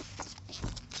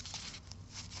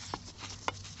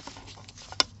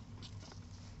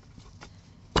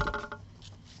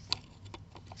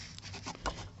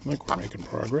 I think we're making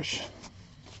progress.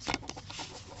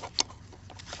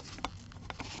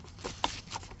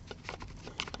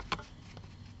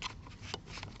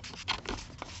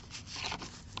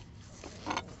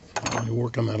 Let me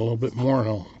work on that a little bit more and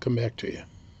I'll come back to you.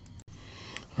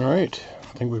 All right,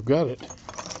 I think we've got it.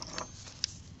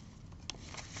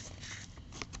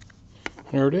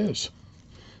 There it is.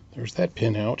 There's that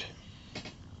pin out.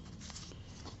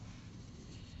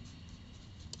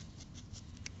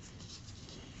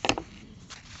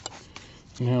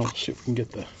 Now let's see if we can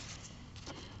get this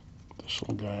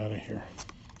little guy out of here.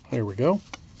 There we go.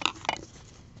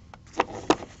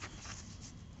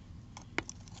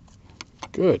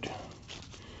 Good.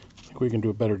 I think we can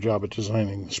do a better job at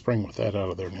designing the spring with that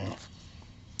out of there now.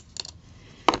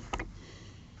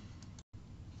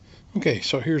 Okay,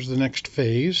 so here's the next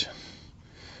phase.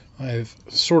 I've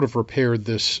sort of repaired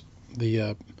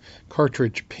the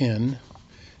cartridge pin,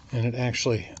 and it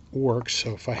actually works.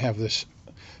 So if I have this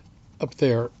up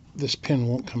there, this pin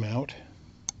won't come out.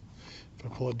 If I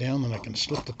pull it down, then I can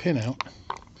slip the pin out,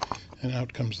 and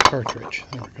out comes the cartridge.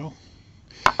 There we go.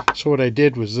 So what I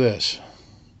did was this.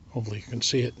 Hopefully you can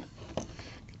see it.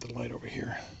 Get the light over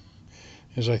here.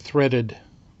 Is I threaded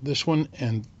this one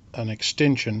and an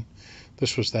extension.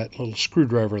 This was that little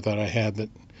screwdriver that I had that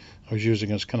I was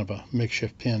using as kind of a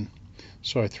makeshift pin.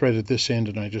 So I threaded this end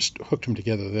and I just hooked them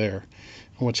together there.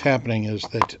 And what's happening is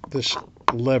that this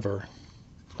lever,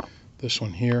 this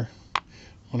one here,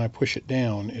 when I push it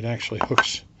down, it actually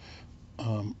hooks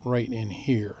right in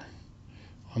here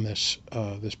on this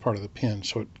this part of the pin,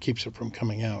 so it keeps it from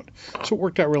coming out. So it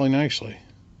worked out really nicely.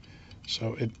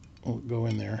 So will go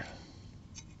in there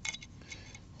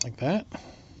like that.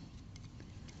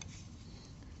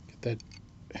 Get that,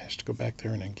 has to go back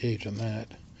there and engage on that.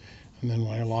 And then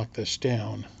when I lock this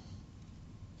down,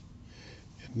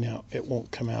 now it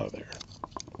won't come out of there.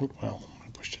 Well, I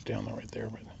pushed it down right there,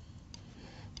 but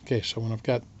okay, so when I've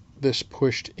got this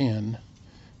pushed in,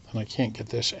 then I can't get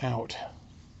this out,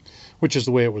 which is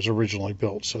the way it was originally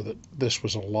built, so that this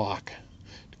was a lock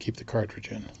to keep the cartridge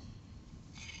in.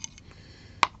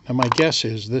 Now my guess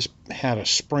is this had a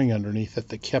spring underneath it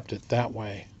that kept it that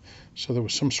way. So there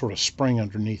was some sort of spring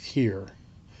underneath here,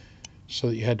 so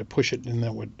that you had to push it and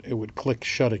it would click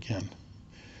shut again.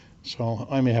 So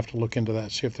I may have to look into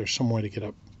that, see if there's some way to get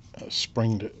a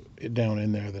spring down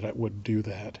in there that would do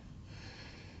that.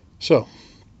 So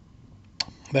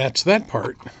that's that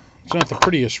part. It's not the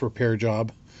prettiest repair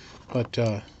job, but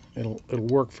it'll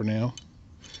work for now.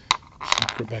 So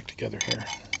put it back together here.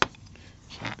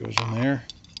 So it goes in there.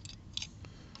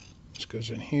 This goes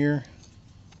in here.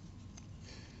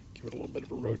 Give it a little bit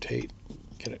of a rotate.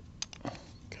 Get it.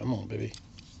 Come on, baby.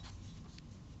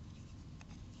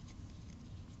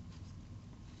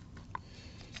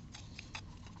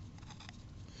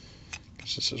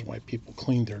 Because this is why people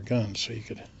cleaned their guns, so you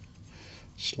could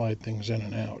slide things in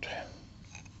and out.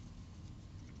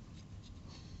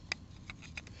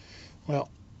 Well,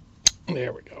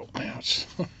 there we go. Now it's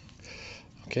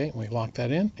okay. We lock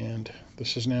that in, and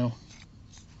this is now.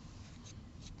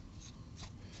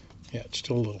 Yeah, it's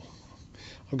still a little.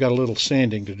 I've got a little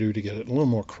sanding to do to get it a little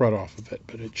more crud off of it,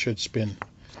 but it should spin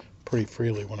pretty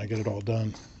freely when I get it all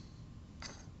done.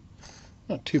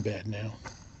 Not too bad now.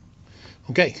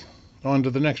 Okay, on to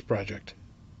the next project.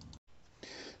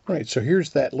 All right, so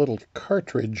here's that little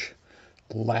cartridge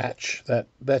latch.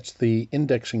 That's the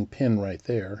indexing pin right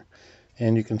there.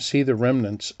 And you can see the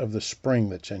remnants of the spring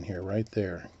that's in here right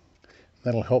there.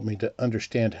 That'll help me to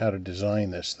understand how to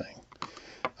design this thing.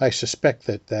 I suspect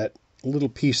that that little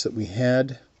piece that we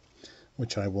had,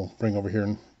 which I will bring over here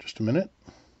in just a minute.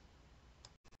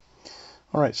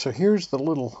 All right, so here's the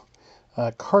little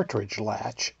cartridge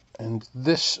latch, and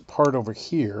this part over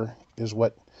here is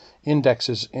what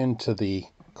indexes into the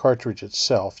cartridge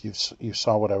itself. You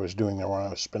saw what I was doing there when I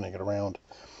was spinning it around,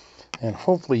 and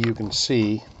hopefully you can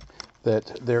see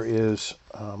that there is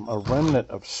a remnant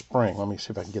of spring. Let me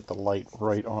see if I can get the light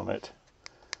right on it.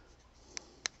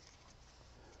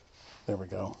 There we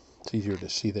go. It's easier to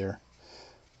see there.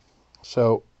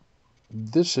 So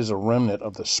this is a remnant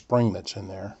of the spring that's in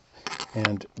there,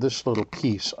 and this little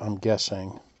piece, I'm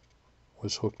guessing,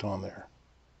 was hooked on there,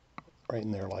 right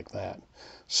in there like that.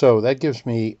 So that gives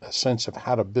me a sense of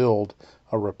how to build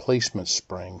a replacement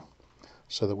spring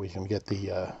so that we can get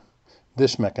the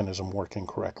this mechanism working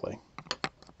correctly.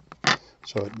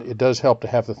 So it does help to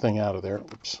have the thing out of there.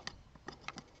 Oops.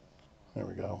 There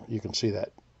we go. You can see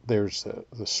that there's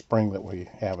the spring that we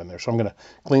have in there. So I'm going to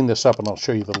clean this up and I'll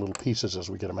show you the little pieces as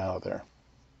we get them out of there.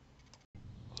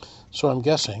 So I'm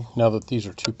guessing, now that these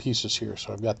are two pieces here,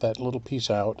 so I've got that little piece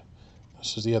out.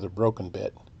 This is the other broken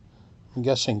bit. I'm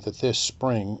guessing that this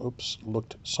spring, oops,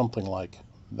 looked something like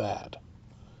that.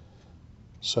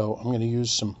 So I'm going to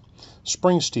use some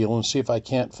spring steel and see if I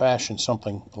can't fashion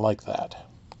something like that.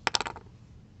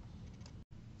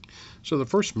 So the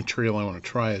first material I want to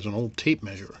try is an old tape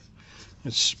measure.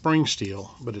 It's spring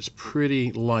steel, but it's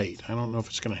pretty light. I don't know if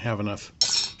it's going to have enough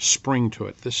spring to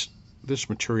it. This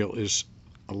material is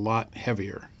a lot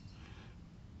heavier.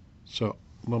 So,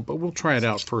 but we'll try it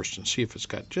out first and see if it's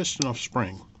got just enough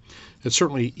spring. It's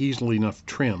certainly easily enough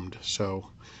trimmed, so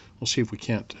we'll see if we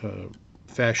can't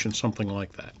fashion something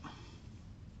like that.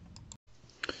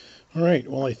 All right,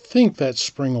 well, I think that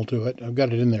spring will do it. I've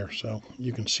got it in there so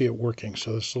you can see it working.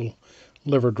 So this little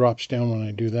lever drops down when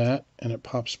I do that, and it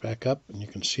pops back up, and you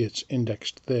can see it's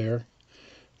indexed there.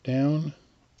 Down,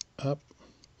 up,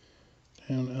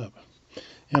 down, up.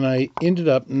 And I ended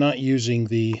up not using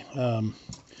the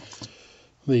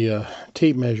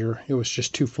tape measure. It was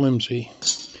just too flimsy.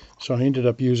 So I ended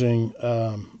up using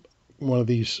one of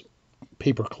these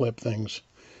paper clip things.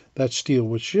 That steel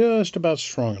was just about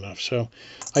strong enough. So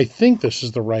I think this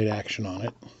is the right action on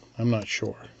it. I'm not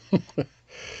sure.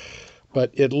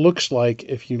 But it looks like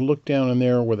if you look down in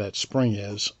there where that spring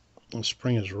is, the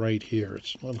spring is right here.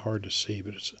 It's a little hard to see,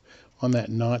 but it's on that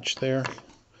notch there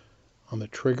on the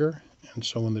trigger. And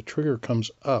so when the trigger comes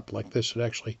up like this, it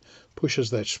actually pushes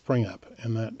that spring up,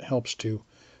 and that helps to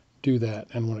do that.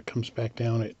 And when it comes back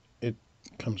down, it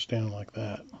comes down like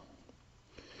that.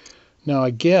 Now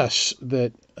I guess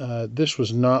that this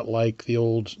was not like the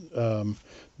old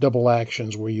double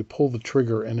actions where you pull the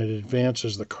trigger and it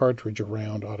advances the cartridge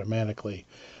around automatically.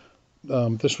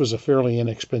 this was a fairly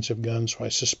inexpensive gun, so I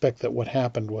suspect that what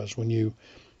happened was when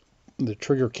the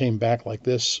trigger came back like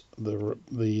this,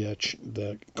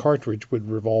 the cartridge would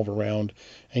revolve around,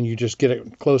 and you just get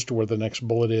it close to where the next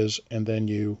bullet is, and then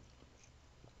you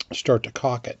start to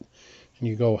cock it, and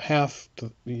you go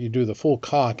you do the full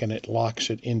cock, and it locks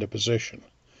it into position.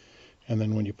 And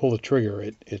then when you pull the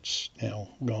trigger, it's now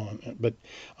gone. But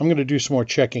I'm going to do some more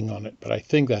checking on it, but I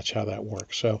think that's how that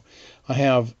works. So I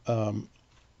have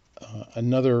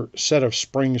another set of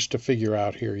springs to figure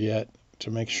out here yet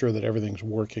to make sure that everything's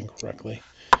working correctly.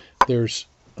 There's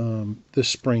this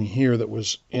spring here that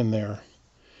was in there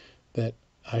that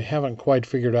I haven't quite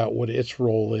figured out what its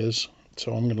role is,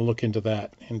 so I'm going to look into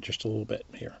that in just a little bit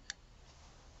here.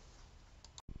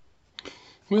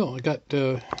 Well, I got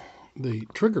the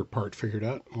trigger part figured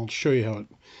out. I'll show you how it...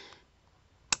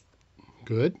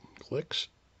 Good. Clicks.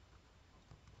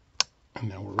 And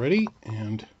now we're ready,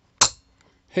 and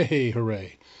hey,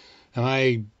 hooray. And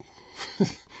I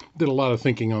did a lot of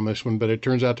thinking on this one, but it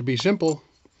turns out to be simple.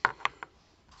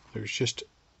 There's just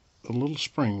a little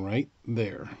spring right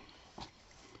there.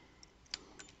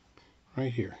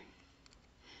 Right here.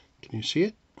 Can you see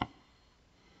it?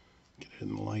 Get it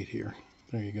in the light here.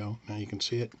 There you go. Now you can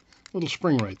see it. Little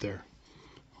spring right there.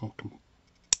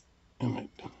 And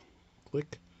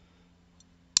click,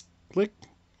 click,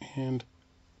 and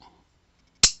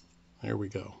there we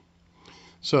go.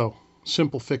 So,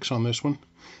 simple fix on this one.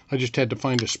 I just had to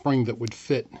find a spring that would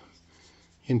fit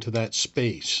into that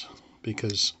space,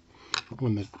 because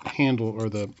when the handle or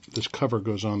this cover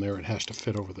goes on there, it has to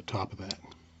fit over the top of that.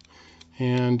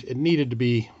 And it needed to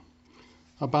be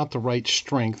about the right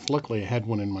strength. Luckily, I had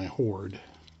one in my hoard,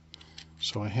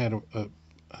 so I had a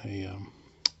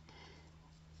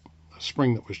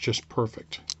spring that was just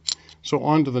perfect. So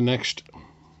on to the next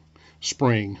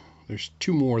spring. There's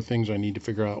two more things I need to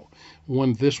figure out.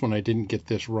 One, this one I didn't get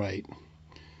this right,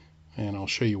 and I'll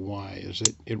show you why. Is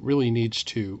it really needs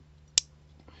to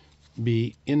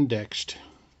be indexed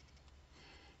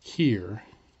here.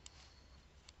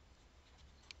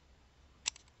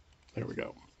 There we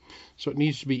go. So it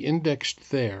needs to be indexed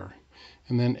there,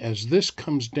 and then as this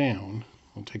comes down,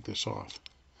 I'll take this off.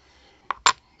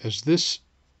 As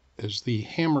the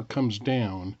hammer comes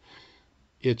down,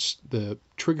 the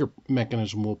trigger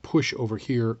mechanism will push over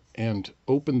here and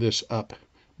open this up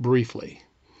briefly,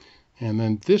 and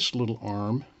then this little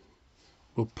arm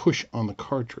will push on the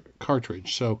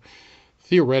cartridge. So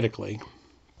theoretically,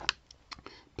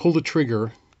 pull the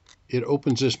trigger, it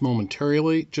opens this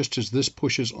momentarily just as this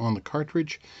pushes on the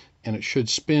cartridge, and it should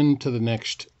spin to the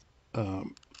next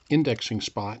indexing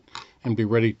spot and be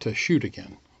ready to shoot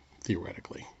again,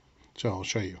 theoretically. So I'll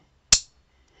show you.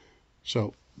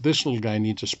 So this little guy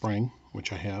needs a spring,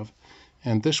 which I have,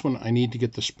 and this one I need to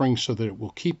get the spring so that it will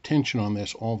keep tension on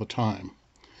this all the time.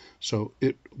 So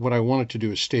what I want it to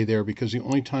do is stay there, because the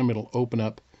only time it'll open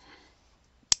up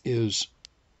is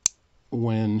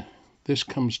when this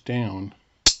comes down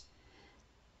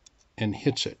and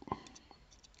hits it,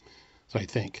 I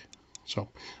think. So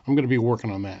I'm going to be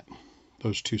working on that,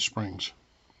 those two springs.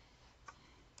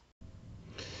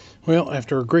 Well,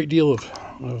 after a great deal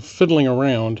of fiddling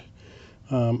around,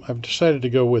 I've decided to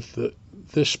go with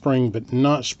this spring, but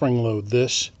not spring load.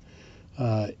 This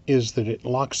is that it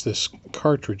locks this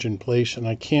cartridge in place, and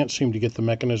I can't seem to get the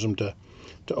mechanism to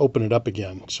open it up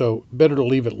again. So better to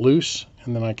leave it loose,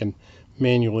 and then I can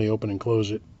manually open and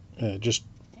close it just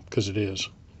because it is.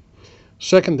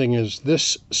 Second thing is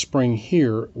this spring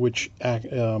here, which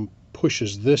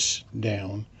pushes this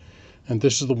down, and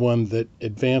this is the one that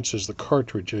advances the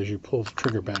cartridge as you pull the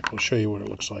trigger back. I'll show you what it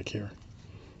looks like here.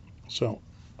 So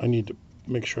I need to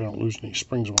make sure I don't lose any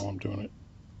springs while I'm doing it.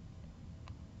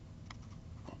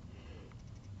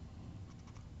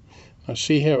 Now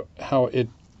see how it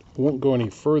won't go any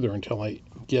further until I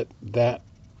get that.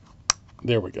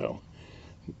 There we go.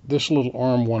 This little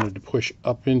arm wanted to push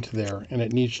up into there, and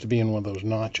it needs to be in one of those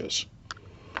notches.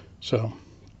 So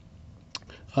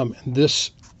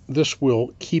this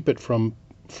will keep it from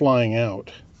flying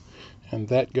out, and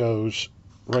that goes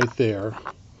right there.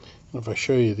 And if I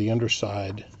show you the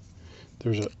underside,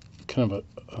 there's a kind of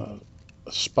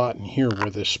a spot in here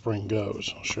where this spring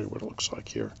goes. I'll show you what it looks like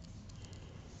here,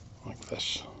 like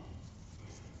this.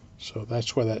 So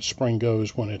that's where that spring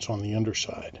goes when it's on the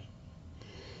underside.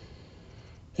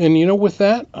 And you know, with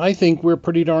that, I think we're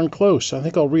pretty darn close. I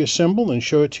think I'll reassemble and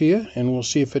show it to you, and we'll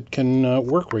see if it can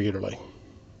work regularly.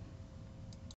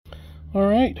 All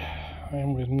right,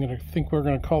 I'm going to think we're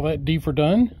going to call that D for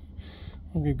done.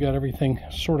 We've got everything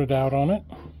sorted out on it.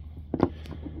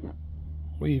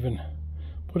 We even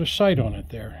put a sight on it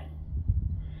there.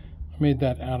 I made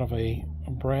that out of a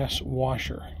brass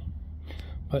washer.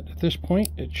 But at this point,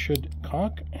 it should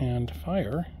cock and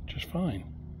fire just fine.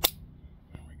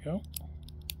 There we go.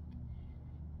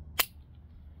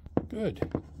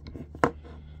 Good.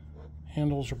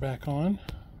 Handles are back on.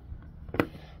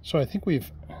 So I think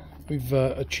we've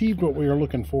achieved what we were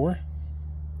looking for.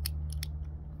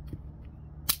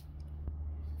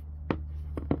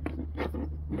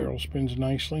 Barrel spins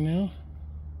nicely now.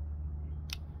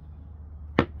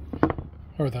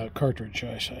 Or the cartridge,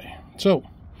 I say. So,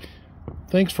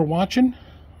 thanks for watching,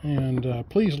 and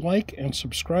please like and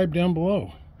subscribe down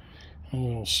below. And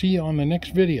we'll see you on the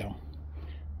next video.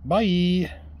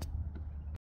 Bye!